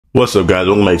What's up, guys?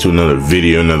 Welcome back to another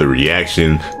video, another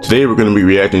reaction. Today we're going to be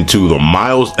reacting to the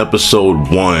Miles episode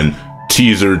 1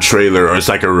 teaser trailer, or it's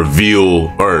like a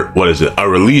reveal, or what is it, a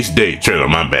release date trailer,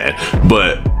 my bad,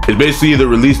 but it's basically the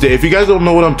release date. If you guys don't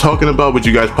know what I'm talking about, but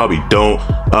you guys probably don't,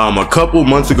 a couple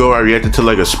months ago I reacted to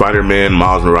like a Spider-Man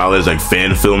Miles Morales like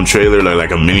fan film trailer,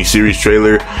 like a mini series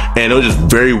trailer, and it was just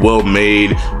very well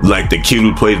made. Like the kid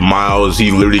who plays Miles,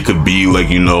 he literally could be like,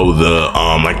 you know, the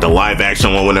like the live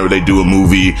action one whenever they do a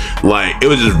movie. Like it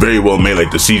was just very well made.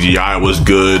 Like the CGI was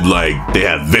good, like they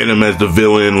had Venom as the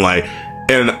villain, like.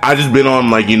 And I just been on,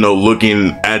 like, you know,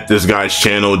 looking at this guy's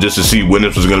channel just to see when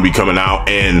this was going to be coming out.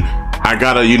 And I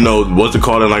gotta, you know, what's it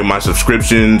called in like my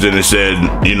subscriptions, and it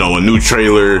said, you know, a new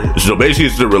trailer. So basically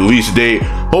it's the release date.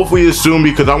 Hopefully it's soon,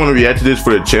 because I want to react to this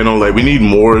for the channel. Like we need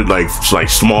more like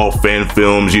small fan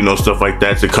films, you know, stuff like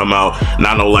that to come out.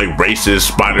 Not no like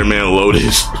racist Spider-Man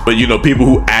Lotus, but you know, people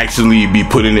who actually be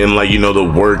putting in like, you know, the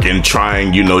work and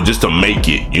trying, you know, just to make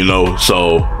it, you know.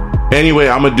 So anyway,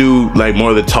 I'm gonna do like more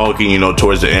of the talking, you know,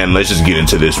 towards the end. Let's just get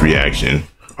into this reaction.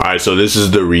 All right, so this is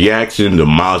the reaction to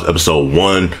Miles episode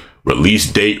 1,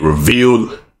 release date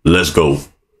revealed. Let's go.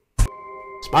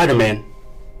 Spider-Man,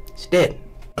 it's dead.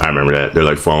 I remember that. They're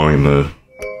like following the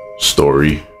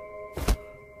story.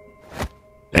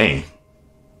 Dang.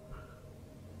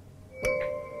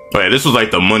 Oh yeah, this was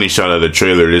like the money shot of the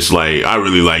trailer. This like, I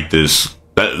really like this.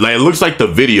 That like, it looks like the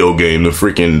video game, the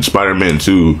freaking Spider-Man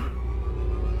 2.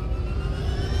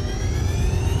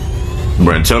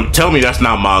 Bro, tell me that's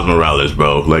not Miles Morales,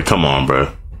 bro. Like, come on,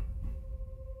 bro.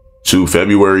 To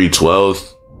February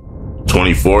 12th,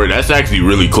 24. That's actually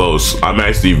really close. I'm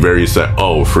actually very sad.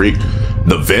 Oh, freak.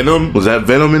 The Venom? Was that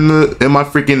Venom in my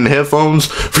freaking headphones?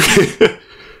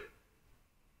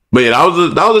 But yeah,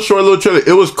 that was a short little trailer.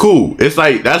 It was cool. It's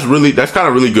like, that's kind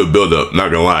of really good build up.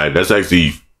 Not gonna lie. That's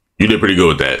actually, you did pretty good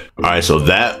with that. All right, so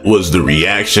that was the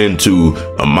reaction to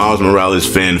a Miles Morales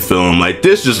fan film. Like,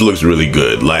 this just looks really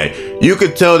good. Like, you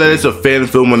could tell that it's a fan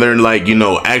film when they're like, you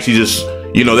know, actually just,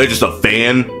 you know, they're just a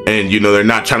fan, and you know, they're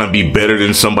not trying to be better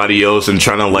than somebody else and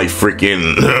trying to like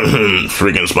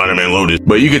freaking Spider-Man Lotus.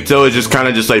 But you could tell it's just kind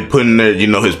of just like putting their, you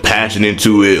know, his passion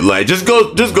into it. Like, just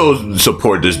go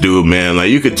support this dude, man.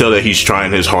 Like, you could tell that he's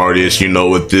trying his hardest, you know,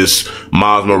 with this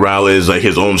Miles Morales, like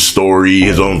his own story,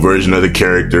 his own version of the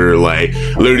character. Like,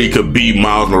 literally could be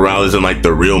Miles Morales in like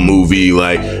the real movie.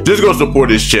 Like, just go support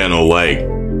his channel. Like,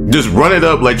 just run it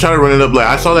up, like try to run it up. Like,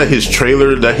 I saw that his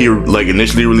trailer that he like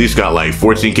initially released got like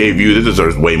 14K views. It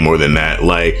deserves way more than that.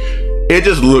 Like, it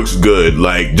just looks good.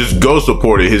 Like, just go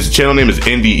support it. His channel name is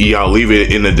NDE. I'll leave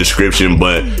it in the description,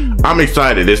 but I'm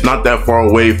excited. It's not that far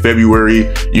away,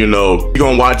 February, you know. You're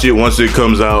gonna watch it once it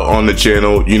comes out on the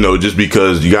channel, you know, just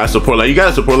because you gotta support, like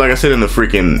I said in the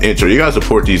freaking intro, you gotta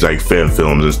support these like fan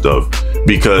films and stuff,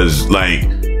 because like,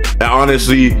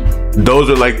 honestly, those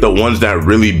are like the ones that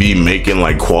really be making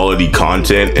like quality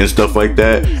content and stuff like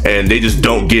that, and they just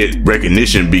don't get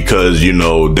recognition because, you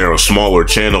know, they're a smaller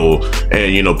channel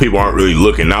and, you know, people aren't really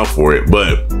looking out for it.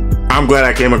 But I'm glad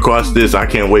I came across this. I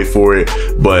can't wait for it.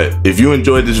 But if you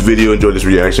enjoyed this video, enjoyed this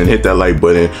reaction, hit that like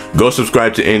button. Go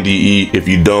subscribe to NDE. If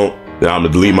you don't, then I'm gonna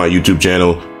delete my YouTube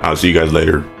channel. I'll see you guys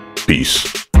later.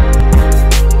 Peace.